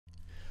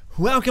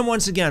Welcome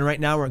once again.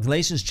 Right now we're at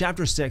Galatians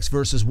chapter 6,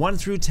 verses 1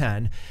 through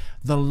 10.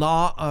 The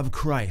law of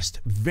Christ.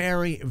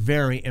 Very,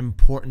 very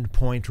important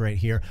point right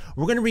here.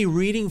 We're going to be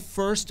reading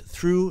first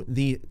through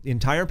the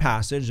entire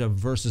passage of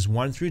verses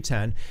 1 through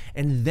 10,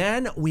 and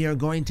then we are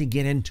going to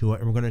get into it,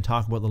 and we're going to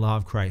talk about the law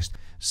of Christ.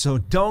 So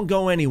don't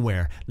go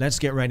anywhere. Let's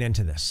get right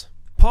into this.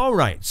 Paul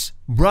writes,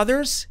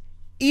 "Brothers,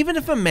 even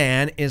if a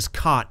man is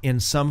caught in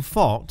some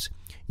fault,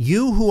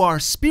 you who are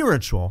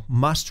spiritual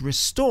must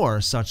restore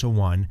such a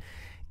one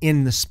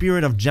in the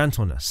spirit of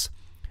gentleness,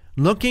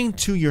 looking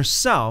to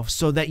yourself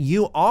so that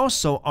you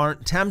also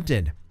aren't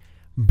tempted.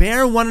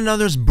 Bear one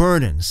another's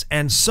burdens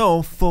and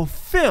so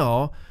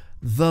fulfill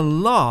the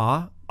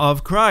law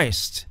of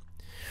Christ.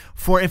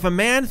 For if a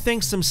man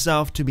thinks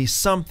himself to be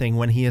something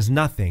when he is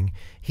nothing,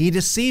 he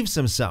deceives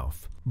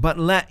himself. But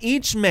let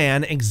each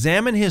man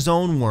examine his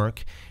own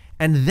work,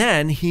 and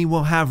then he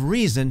will have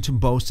reason to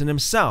boast in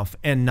himself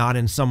and not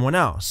in someone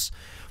else.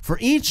 For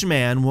each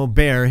man will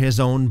bear his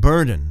own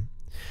burden.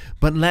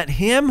 But let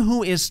him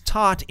who is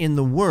taught in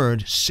the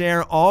word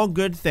share all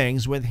good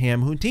things with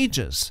him who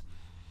teaches.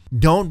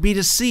 Don't be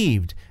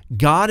deceived.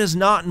 God is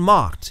not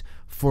mocked,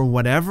 for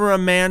whatever a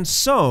man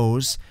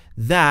sows,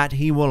 that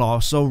he will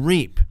also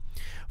reap.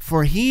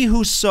 For he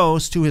who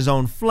sows to his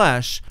own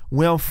flesh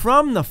will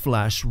from the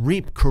flesh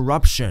reap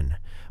corruption,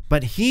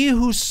 but he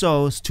who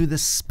sows to the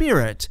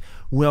Spirit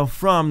will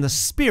from the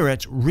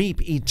Spirit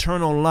reap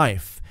eternal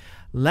life.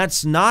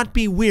 Let's not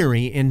be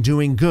weary in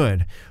doing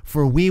good,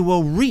 for we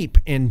will reap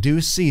in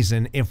due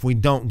season if we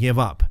don't give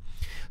up.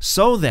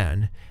 So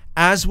then,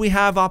 as we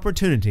have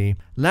opportunity,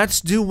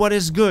 let's do what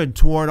is good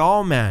toward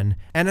all men,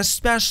 and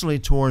especially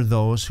toward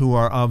those who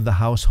are of the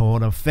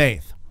household of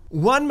faith."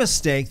 One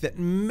mistake that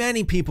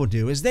many people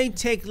do is they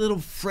take little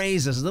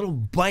phrases, little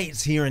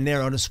bites here and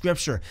there out of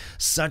Scripture,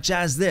 such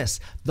as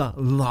this, the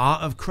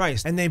law of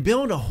Christ, and they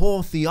build a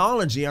whole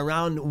theology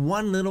around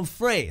one little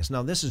phrase.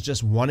 Now, this is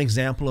just one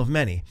example of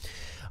many,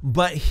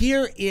 but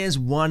here is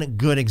one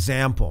good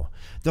example.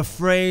 The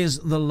phrase,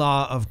 the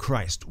law of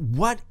Christ.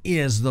 What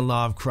is the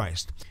law of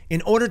Christ?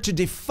 In order to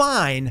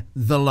define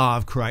the law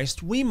of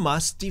Christ, we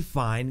must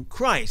define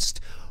Christ.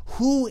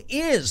 Who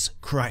is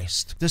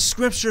Christ? The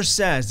Scripture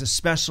says,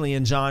 especially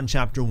in John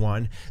chapter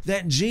 1,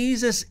 that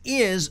Jesus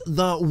is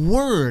the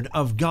Word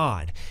of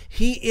God.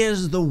 He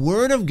is the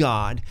Word of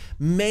God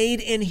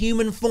made in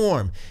human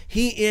form.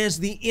 He is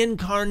the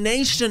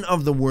incarnation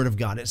of the Word of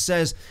God. It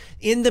says,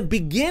 "In the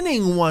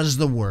beginning was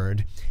the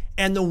Word,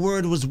 and the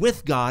Word was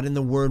with God, and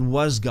the Word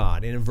was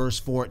God." And in verse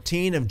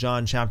 14 of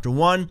John chapter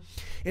 1,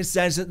 it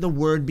says that the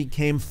Word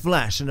became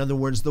flesh. In other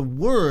words, the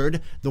Word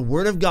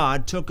of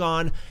God, took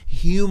on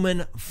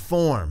human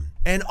form.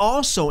 And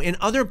also in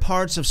other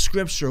parts of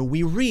Scripture,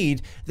 we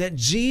read that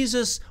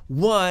Jesus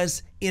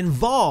was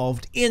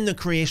involved in the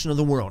creation of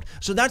the world.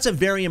 So that's a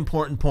very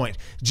important point.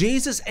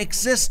 Jesus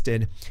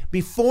existed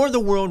before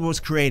the world was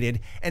created,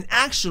 and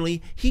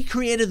actually, he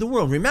created the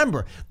world.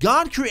 Remember,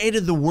 God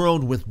created the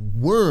world with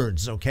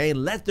words, okay?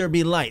 Let there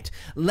be light.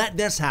 Let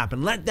this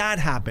happen. Let that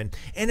happen.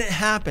 And it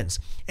happens.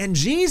 And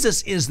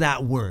Jesus is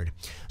that word.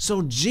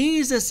 So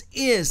Jesus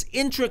is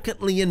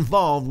intricately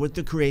involved with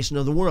the creation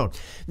of the world.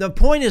 The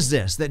point is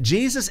this, that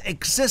Jesus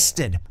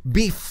existed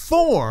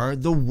before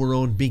the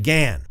world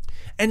began.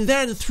 And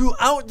then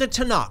throughout the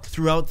Tanakh,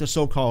 throughout the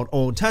so-called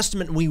Old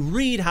Testament, we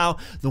read how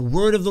the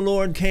word of the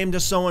Lord came to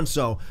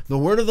so-and-so. The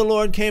word of the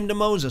Lord came to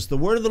Moses. The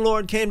word of the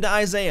Lord came to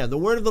Isaiah. The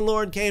word of the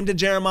Lord came to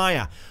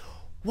Jeremiah.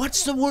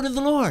 What's the word of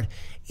the Lord?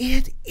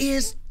 It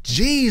is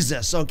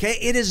Jesus, okay?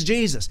 It is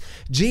Jesus.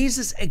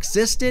 Jesus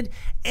existed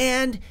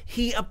and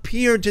he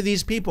appeared to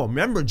these people.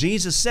 Remember,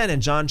 Jesus said in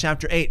John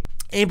chapter 8,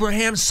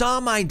 "Abraham saw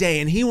my day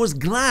and he was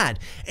glad."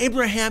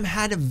 Abraham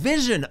had a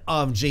vision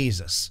of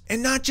Jesus.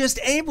 And not just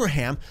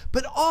Abraham,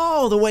 but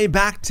all the way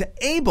back to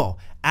Abel,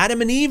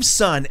 Adam and Eve's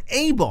son,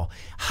 Abel.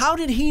 How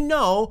did he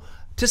know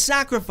to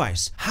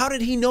sacrifice? How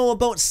did he know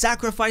about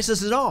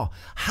sacrifices at all?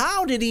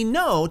 How did he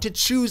know to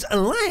choose a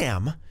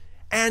lamb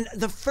and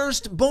the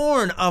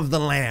firstborn of the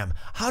lamb?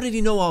 How did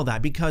he know all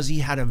that? Because he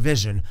had a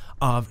vision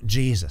of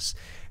Jesus.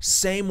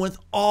 Same with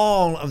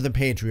all of the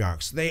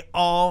patriarchs. They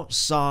all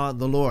saw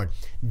the Lord.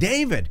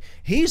 David,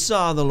 he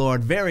saw the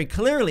Lord very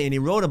clearly, and he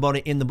wrote about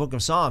it in the book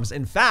of Psalms.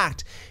 In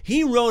fact,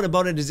 he wrote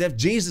about it as if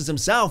Jesus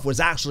himself was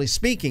actually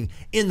speaking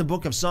in the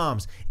book of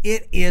Psalms.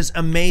 It is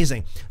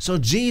amazing. So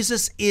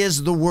Jesus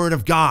is the Word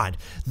of God.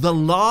 The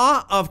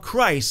law of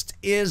Christ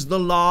is the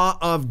law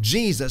of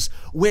Jesus,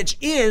 which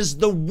is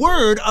the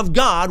Word of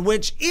God,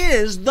 which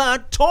is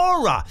the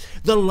Torah.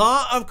 The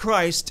law of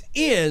Christ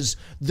is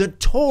the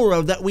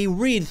Torah that we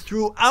read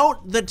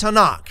throughout the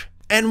Tanakh.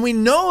 And we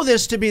know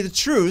this to be the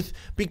truth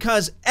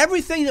because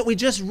everything that we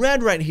just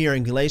read right here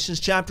in Galatians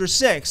chapter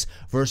 6,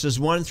 verses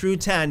 1 through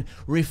 10,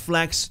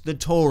 reflects the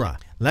Torah.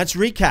 Let's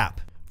recap.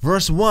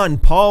 Verse 1,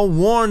 Paul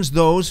warns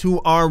those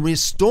who are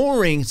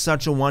restoring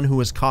such a one who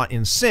is caught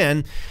in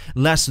sin,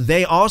 lest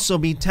they also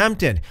be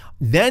tempted.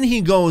 Then he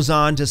goes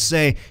on to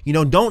say,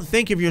 don't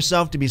think of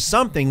yourself to be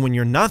something when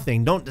you're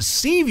nothing. Don't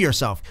deceive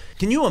yourself.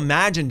 Can you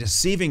imagine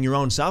deceiving your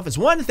own self? It's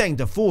one thing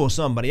to fool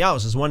somebody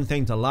else. It's one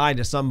thing to lie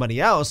to somebody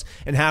else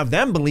and have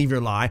them believe your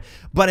lie.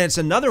 But it's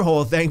another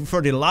whole thing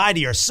for to lie to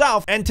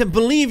yourself and to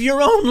believe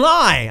your own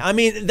lie. I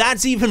mean,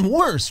 that's even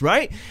worse,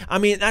 right? I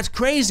mean, that's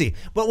crazy.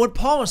 But what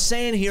Paul is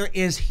saying here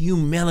is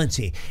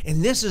humility.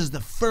 And this is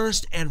the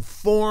first and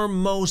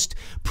foremost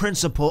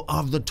principle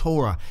of the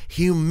Torah,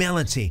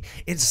 humility.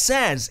 It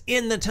says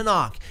in the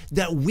Tanakh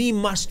that we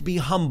must be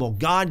humble.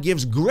 God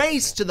gives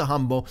grace to the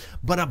humble,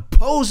 but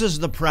opposes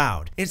the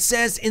proud. It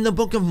says in the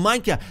book of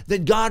Micah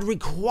that God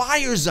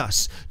requires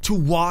us to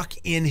walk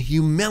in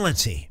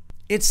humility.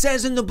 It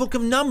says in the book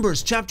of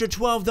Numbers, chapter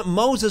 12, that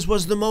Moses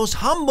was the most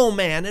humble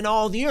man in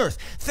all the earth.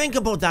 Think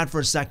about that for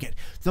a second.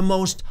 The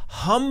most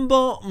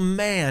humble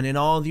man in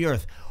all the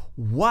earth.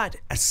 What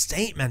a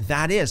statement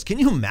that is. Can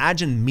you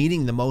imagine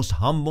meeting the most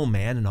humble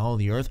man in all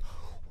the earth?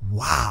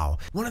 Wow.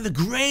 One of the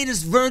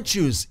greatest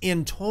virtues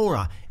in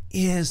Torah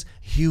is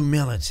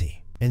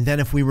humility. And then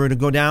if we were to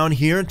go down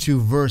here to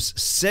verse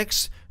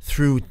 6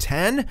 through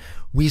 10,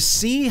 we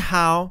see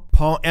how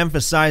Paul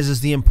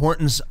emphasizes the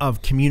importance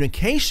of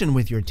communication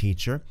with your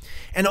teacher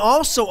and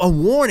also a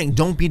warning,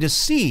 don't be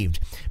deceived,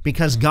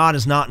 because God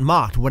is not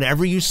mocked.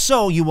 Whatever you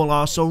sow, you will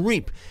also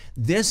reap.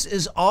 This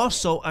is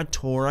also a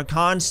Torah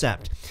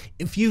concept.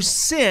 If you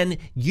sin,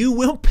 you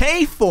will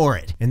pay for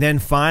it. And then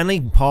finally,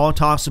 Paul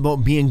talks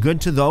about being good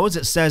to those.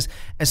 It says,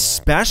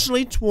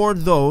 especially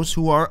toward those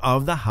who are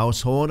of the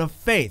household of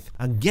faith.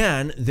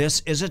 Again,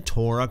 this is a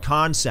Torah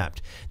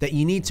concept, that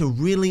you need to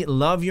really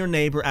love your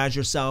neighbor as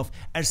yourself,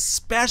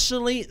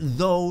 especially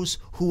those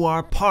who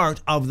are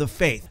part of the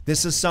faith.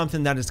 This is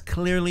something that is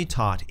clearly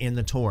taught in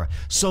the Torah.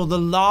 So the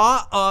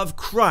law of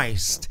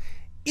Christ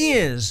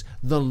is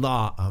the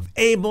law of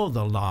Abel,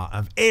 the law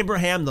of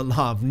Abraham, the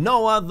law of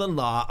Noah, the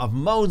law of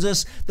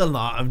Moses, the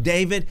law of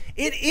David.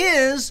 It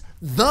is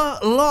the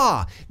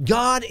law.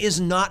 God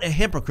is not a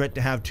hypocrite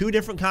to have 2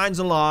 different kinds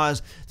of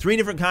laws, 3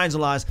 different kinds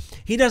of laws.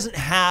 He doesn't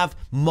have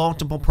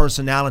multiple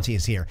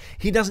personalities here.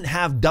 He doesn't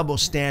have double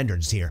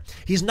standards here.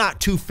 He's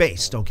not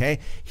two-faced, okay?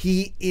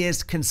 He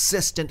is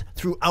consistent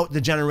throughout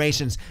the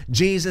generations.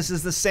 Jesus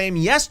is the same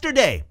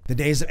yesterday, the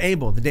days of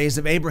Abel, the days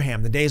of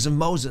Abraham, the days of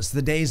Moses,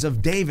 the days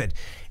of David.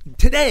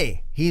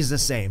 Today, he's the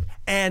same,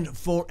 and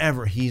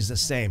forever he's the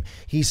same.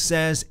 He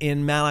says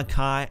in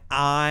Malachi,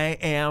 I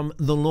am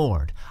the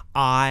Lord.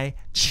 I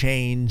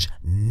change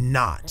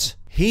not.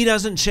 He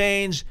doesn't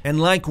change, and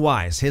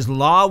likewise, his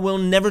law will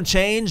never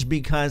change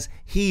because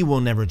he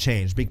will never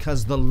change,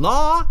 because the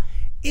law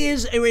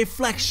is a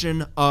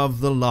reflection of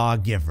the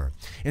lawgiver.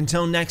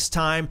 Until next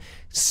time,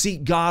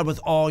 seek God with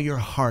all your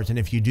heart, and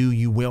if you do,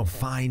 you will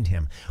find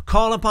him.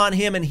 Call upon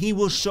him, and he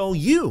will show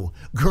you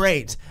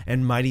great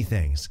and mighty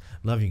things.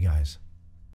 Love you guys.